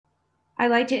I'd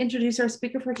like to introduce our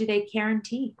speaker for today, Karen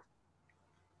T.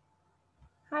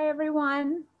 Hi,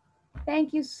 everyone.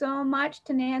 Thank you so much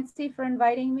to Nancy for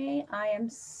inviting me. I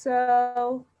am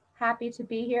so happy to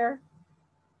be here.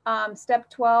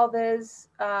 Step 12 is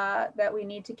that we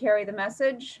need to carry the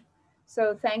message.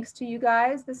 So thanks to you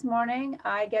guys this morning,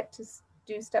 I get to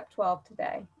do step 12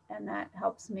 today, and that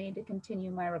helps me to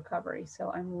continue my recovery.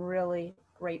 So I'm really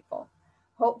grateful.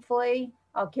 Hopefully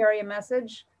I'll carry a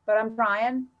message, but I'm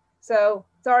trying. So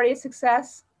it's already a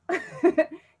success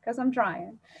because I'm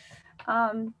trying.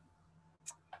 So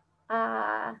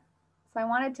I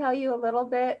want to tell you a little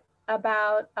bit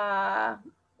about the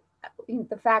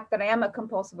fact that I am a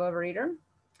compulsive overeater.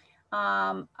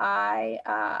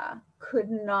 I could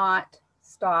not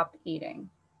stop eating,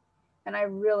 and I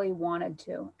really wanted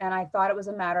to, and I thought it was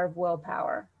a matter of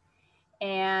willpower.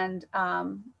 And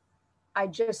I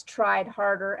just tried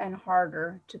harder and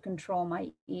harder to control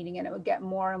my eating, and it would get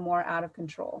more and more out of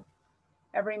control.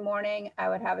 Every morning I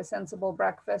would have a sensible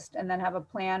breakfast and then have a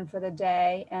plan for the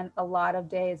day. And a lot of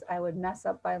days I would mess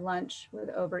up by lunch with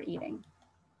overeating.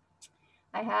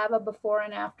 I have a before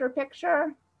and after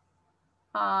picture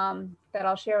that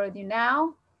I'll share with you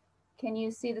now. Can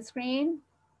you see the screen?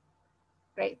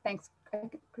 Great, thanks.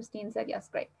 Christine said yes,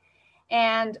 great.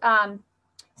 And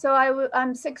so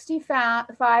I'm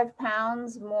 65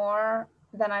 pounds more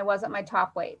than I was at my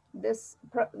top weight. This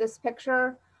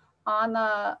picture on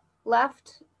the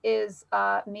left is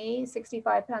me,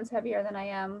 65 pounds heavier than I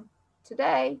am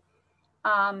today.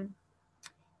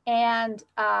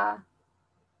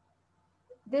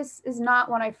 This is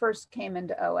not when I first came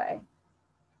into OA.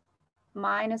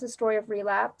 Mine is a story of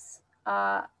relapse.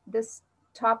 This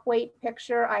top weight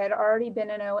picture, I had already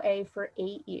been in OA for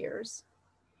 8 years.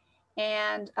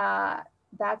 And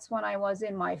that's when I was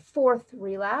in my 4th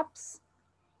relapse.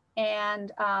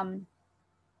 And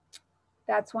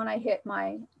that's when I hit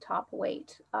my top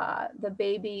weight. The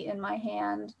baby in my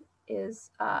hand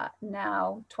is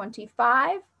now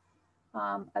 25.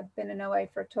 I've been in OA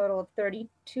for a total of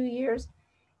 32 years.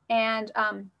 And,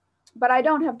 but I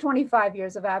don't have 25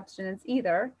 years of abstinence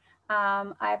either.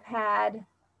 I've had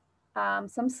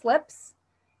some slips,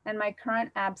 and my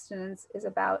current abstinence is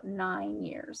about 9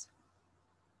 years.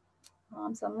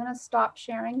 So I'm gonna stop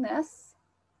sharing this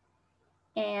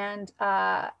and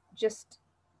just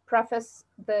preface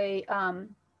the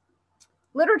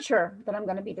literature that I'm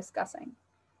going to be discussing.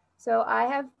 So I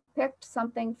have picked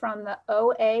something from the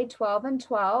OA 12 and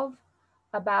 12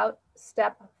 about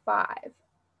step 5.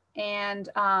 And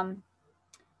I'm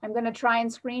going to try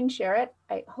and screen share it.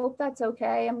 I hope that's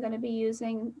okay. I'm going to be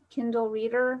using Kindle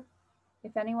Reader.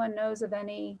 If anyone knows of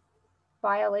any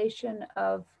violation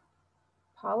of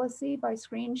policy by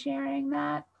screen sharing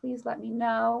that, please let me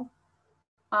know.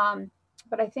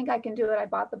 But I think I can do it. I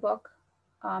bought the book.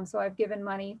 So I've given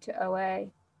money to OA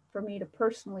for me to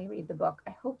personally read the book.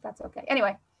 I hope that's okay.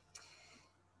 Anyway,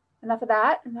 enough of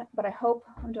that, but I hope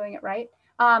I'm doing it right.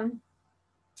 I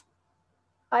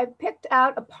picked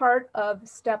out a part of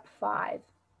step 5.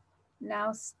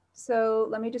 Now, so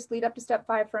let me just lead up to step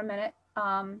 5 for a minute.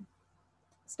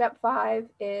 Step 5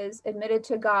 is admitted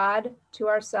to God, to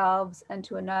ourselves, and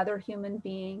to another human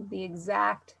being the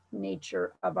exact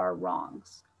nature of our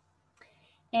wrongs.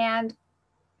 And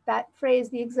that phrase,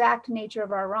 the exact nature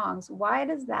of our wrongs, why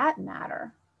does that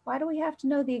matter? Why do we have to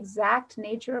know the exact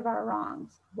nature of our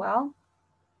wrongs? Well,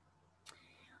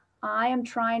 I am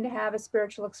trying to have a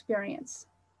spiritual experience.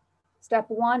 Step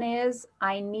 1 is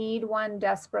I need one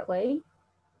desperately.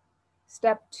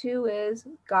 Step 2 is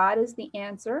God is the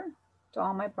answer to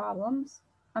all my problems.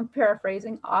 I'm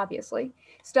paraphrasing, obviously.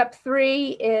 Step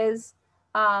 3 is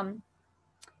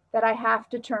that I have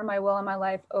to turn my will and my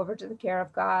life over to the care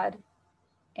of God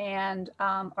and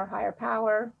our higher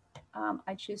power.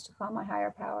 I choose to call my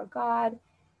higher power God.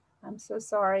 I'm so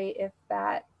sorry if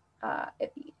that,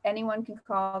 if anyone can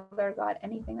call their God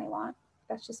anything they want.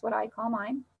 That's just what I call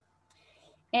mine.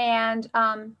 And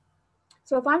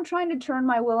so if I'm trying to turn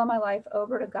my will and my life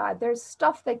over to God, there's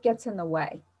stuff that gets in the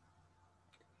way.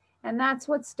 And that's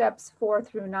what steps 4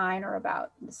 through 9 are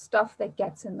about, the stuff that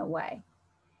gets in the way.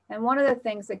 And one of the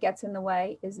things that gets in the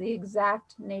way is the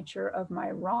exact nature of my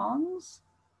wrongs,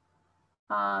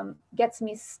 gets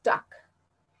me stuck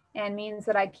and means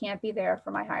that I can't be there for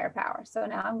my higher power. So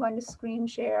now I'm going to screen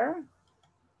share.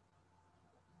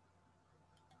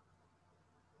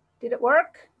 Did it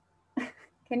work?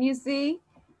 Can you see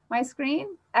my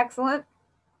screen? Excellent.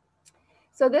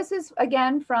 So this is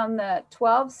again from the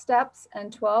 12 Steps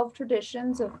and 12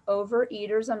 Traditions of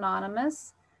Overeaters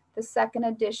Anonymous, the 2nd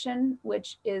edition,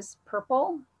 which is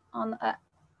purple on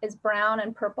is brown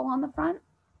and purple on the front.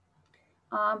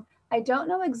 I don't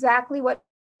know exactly what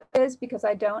it is because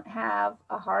I don't have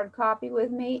a hard copy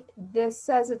with me. This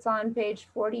says it's on page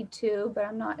 42, but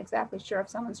I'm not exactly sure if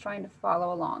someone's trying to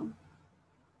follow along.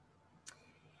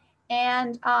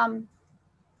 And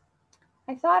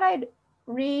I thought I'd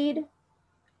read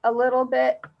a little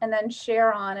bit and then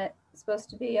share on it. It's supposed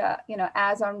to be,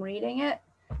 as I'm reading it.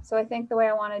 So I think the way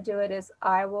I want to do it is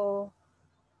I will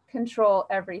control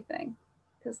everything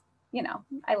because,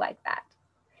 I like that.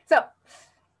 So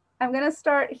I'm going to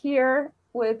start here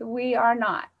with we are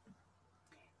not.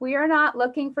 We are not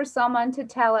looking for someone to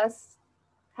tell us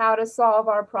how to solve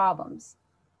our problems.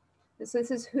 This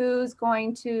is who's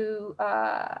going to,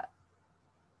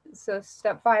 so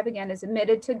step 5 again is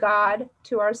admitted to God,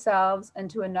 to ourselves, and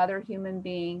to another human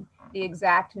being the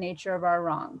exact nature of our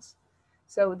wrongs.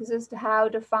 So this is how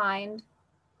to find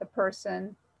the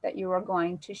person that you are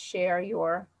going to share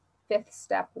your 5th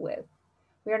step with.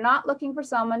 We are not looking for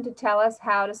someone to tell us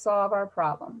how to solve our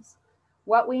problems.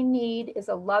 What we need is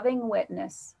a loving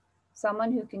witness,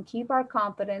 someone who can keep our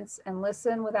confidence and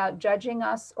listen without judging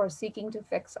us or seeking to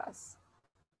fix us.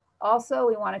 Also,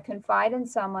 we want to confide in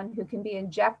someone who can be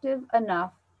objective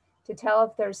enough to tell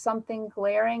if there's something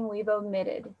glaring we've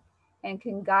omitted and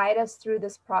can guide us through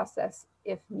this process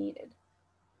if needed.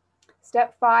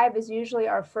 Step 5 is usually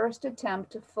our first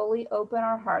attempt to fully open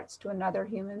our hearts to another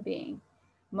human being.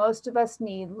 Most of us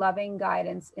need loving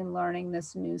guidance in learning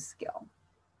this new skill.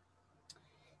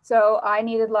 So I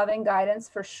needed loving guidance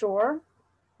for sure,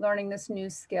 learning this new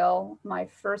skill. My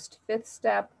first 5th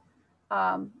step,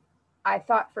 I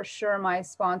thought for sure my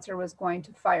sponsor was going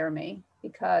to fire me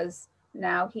because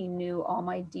now he knew all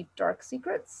my deep, dark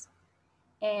secrets.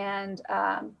 And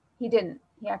he didn't.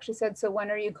 He actually said, "So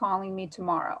when are you calling me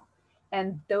tomorrow?"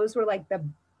 And those were like the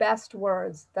best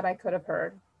words that I could have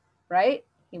heard, right?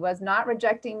 He was not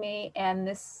rejecting me, and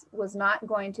this was not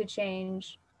going to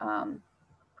change.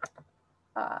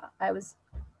 I was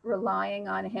relying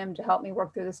on him to help me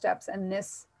work through the steps. And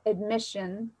this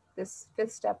admission, this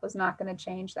 5th step, was not going to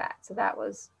change that. So that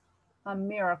was a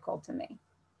miracle to me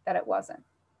that it wasn't,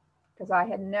 because I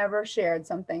had never shared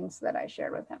some things that I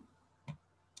shared with him.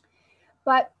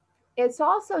 But it's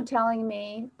also telling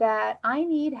me that I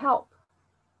need help.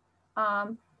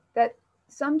 That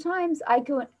sometimes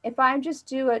if I just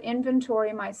do an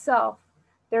inventory myself,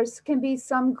 can be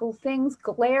some things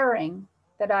glaring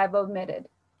that I've omitted.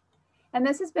 And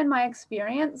this has been my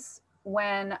experience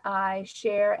when I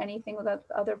share anything with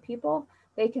other people.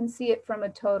 They can see it from a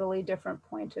totally different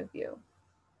point of view.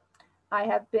 I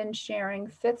have been sharing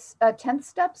 10th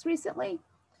steps recently.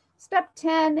 Step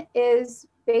 10 is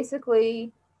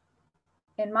basically,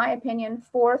 in my opinion,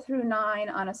 4 through 9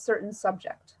 on a certain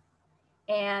subject.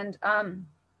 And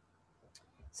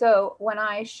so when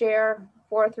I share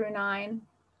 4 through 9,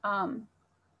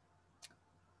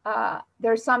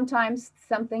 there's sometimes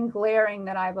something glaring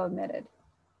that I've omitted.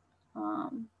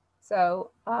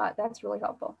 So that's really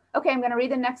helpful. Okay, I'm going to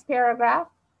read the next paragraph.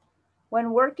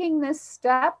 When working this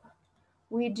step,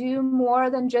 we do more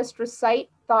than just recite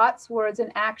thoughts, words,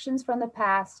 and actions from the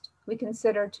past we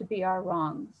consider to be our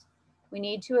wrongs. We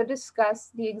need to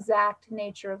discuss the exact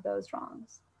nature of those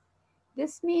wrongs.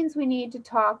 This means we need to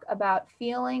talk about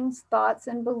feelings, thoughts,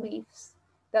 and beliefs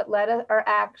that led to our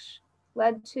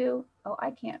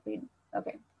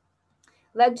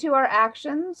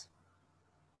actions,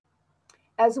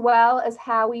 as well as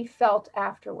how we felt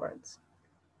afterwards.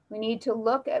 We need to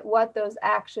look at what those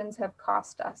actions have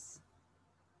cost us.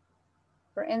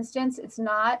 For instance, it's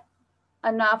not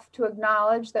enough to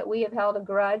acknowledge that we have held a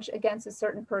grudge against a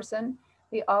certain person.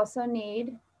 We also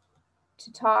need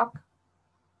to talk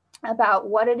about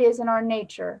what it is in our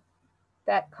nature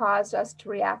that caused us to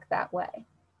react that way.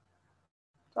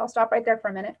 So I'll stop right there for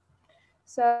a minute.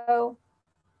 So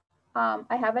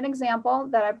I have an example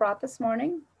that I brought this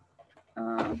morning.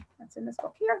 That's in this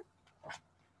book here.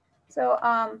 So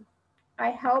I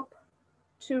help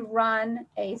to run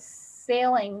a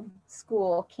sailing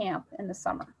school camp in the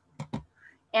summer,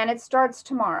 and it starts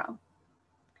tomorrow.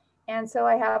 And so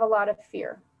I have a lot of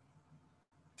fear.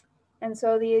 And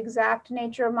so the exact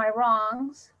nature of my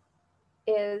wrongs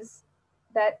is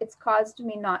that it's caused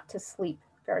me not to sleep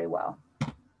very well.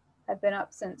 I've been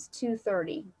up since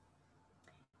 2:30.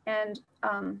 And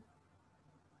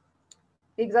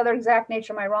the other exact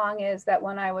nature of my wrong is that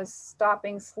when I was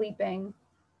stopping sleeping,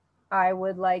 I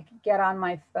would get on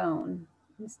my phone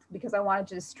because I wanted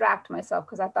to distract myself,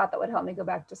 because I thought that would help me go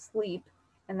back to sleep,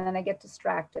 and then I get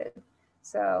distracted.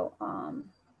 So,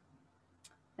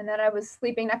 and then I was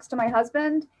sleeping next to my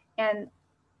husband, and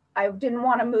I didn't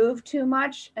want to move too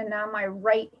much, and now my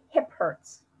right hip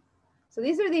hurts. So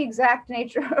these are the exact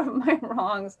nature of my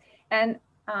wrongs. And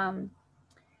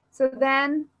So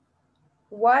then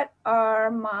what are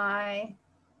my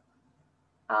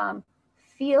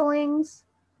feelings,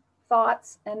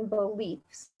 thoughts, and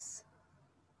beliefs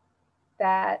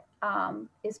that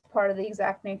is part of the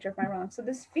exact nature of my wrong? So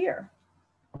this fear,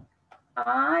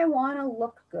 I want to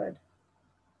look good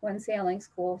when sailing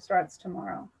school starts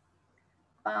tomorrow.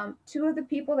 Two of the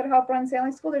people that help run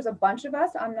sailing school, there's a bunch of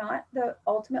us. I'm not the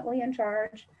ultimately in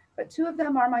charge, but two of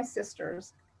them are my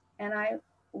sisters. And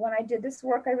when I did this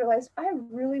work, I realized I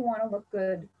really want to look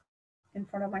good in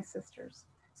front of my sisters.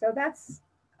 So that's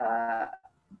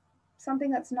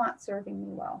something that's not serving me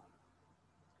well,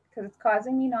 because it's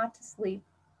causing me not to sleep.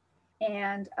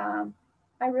 And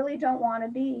I really don't want to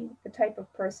be the type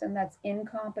of person that's in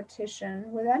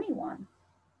competition with anyone.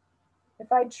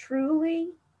 If I truly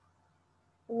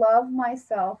love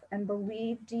myself and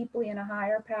believe deeply in a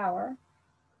higher power,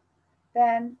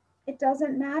 then it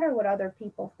doesn't matter what other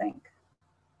people think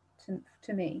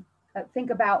to me,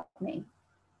 think about me,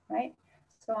 right?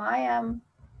 So I am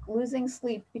losing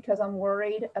sleep because I'm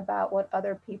worried about what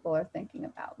other people are thinking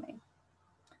about me.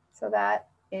 So that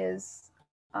is,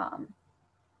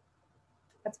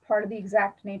 that's part of the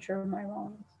exact nature of my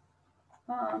wrongs.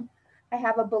 I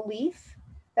have a belief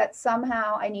that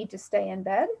somehow I need to stay in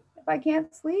bed if I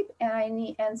can't sleep,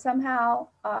 and somehow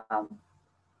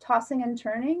tossing and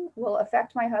turning will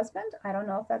affect my husband. I don't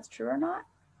know if that's true or not,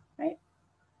 right?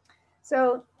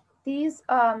 So these,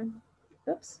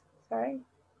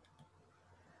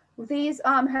 these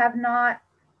have not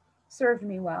served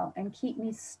me well and keep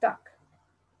me stuck.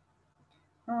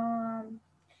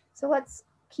 So let's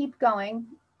keep going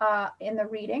in the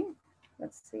reading.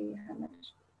 Let's see how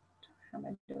am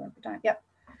I doing for time? Yep.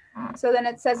 So then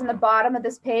it says in the bottom of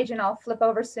this page, and I'll flip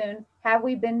over soon, have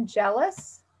we been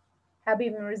jealous? Have we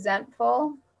been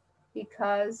resentful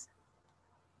because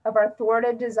of our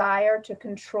thwarted desire to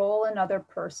control another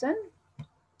person?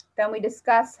 Then we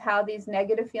discuss how these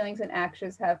negative feelings and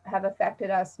actions have affected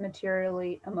us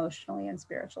materially, emotionally, and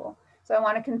spiritual. So I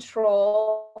want to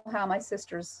control how my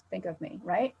sisters think of me,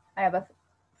 right? I have a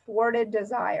thwarted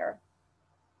desire.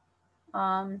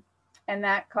 And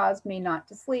that caused me not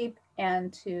to sleep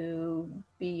and to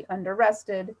be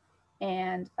under-rested.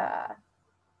 And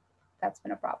that's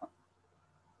been a problem.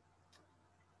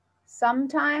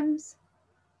 Sometimes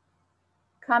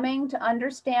coming to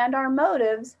understand our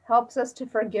motives helps us to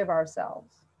forgive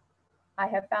ourselves. I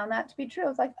have found that to be true.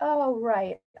 It's like, oh,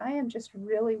 right, I am just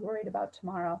really worried about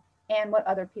tomorrow and what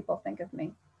other people think of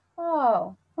me.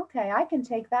 Oh, okay, I can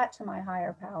take that to my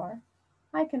higher power.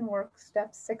 I can work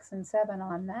steps 6 and 7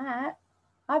 on that.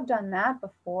 I've done that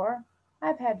before.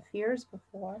 I've had fears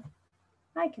before.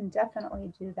 I can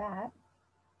definitely do that.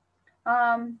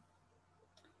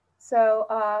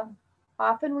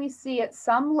 Often we see at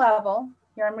some level,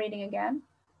 here I'm reading again,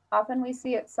 often we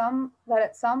see at some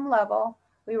level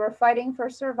we were fighting for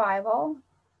survival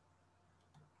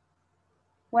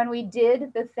when we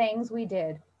did the things we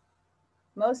did.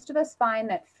 Most of us find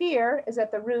that fear is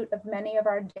at the root of many of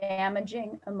our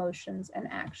damaging emotions and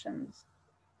actions.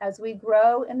 As we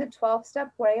grow in the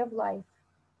 12-step way of life,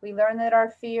 we learn that our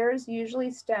fears usually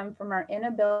stem from our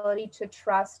inability to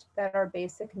trust that our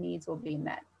basic needs will be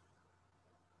met.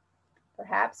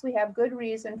 Perhaps we have good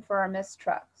reason for our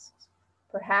mistrust.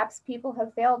 Perhaps people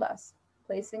have failed us,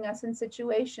 placing us in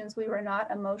situations we were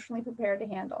not emotionally prepared to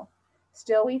handle.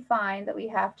 Still, we find that we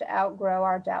have to outgrow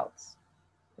our doubts.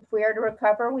 If we are to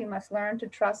recover, we must learn to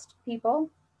trust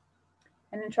people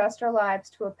and entrust our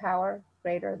lives to a power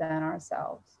greater than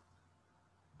ourselves.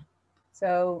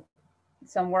 So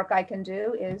some work I can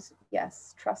do is,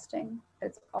 yes, trusting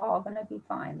it's all going to be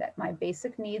fine, that my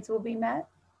basic needs will be met.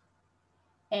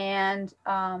 And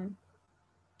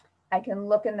I can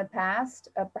look in the past.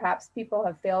 Perhaps people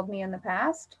have failed me in the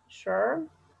past. Sure.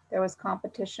 There was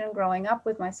competition growing up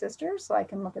with my sisters, so I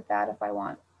can look at that if I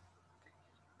want.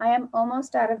 I am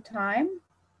almost out of time.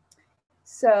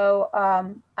 So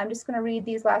I'm just going to read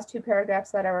these last 2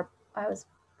 paragraphs that I was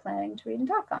planning to read and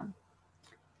talk on.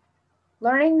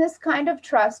 Learning this kind of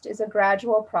trust is a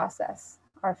gradual process.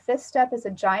 Our 5th step is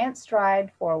a giant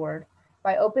stride forward.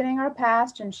 By opening our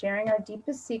past and sharing our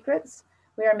deepest secrets,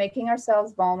 we are making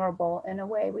ourselves vulnerable in a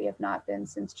way we have not been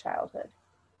since childhood.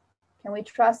 Can we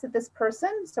trust that this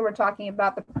person, so we're talking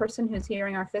about the person who's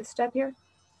hearing our 5th step here,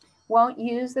 won't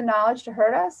use the knowledge to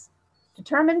hurt us?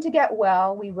 Determined to get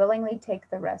well, we willingly take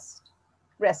the risk.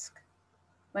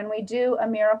 When we do, a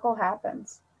miracle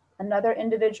happens. Another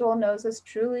individual knows us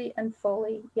truly and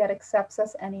fully, yet accepts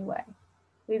us anyway.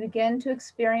 We begin to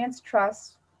experience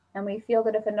trust, and we feel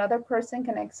that if another person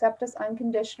can accept us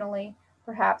unconditionally,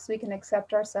 perhaps we can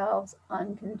accept ourselves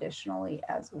unconditionally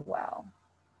as well.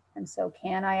 And so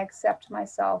can I accept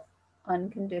myself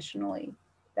unconditionally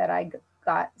that I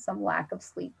got some lack of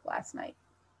sleep last night?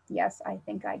 Yes, I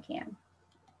think I can.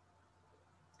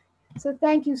 So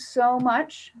thank you so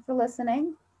much for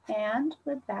listening. And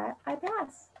with that, I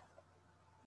pass.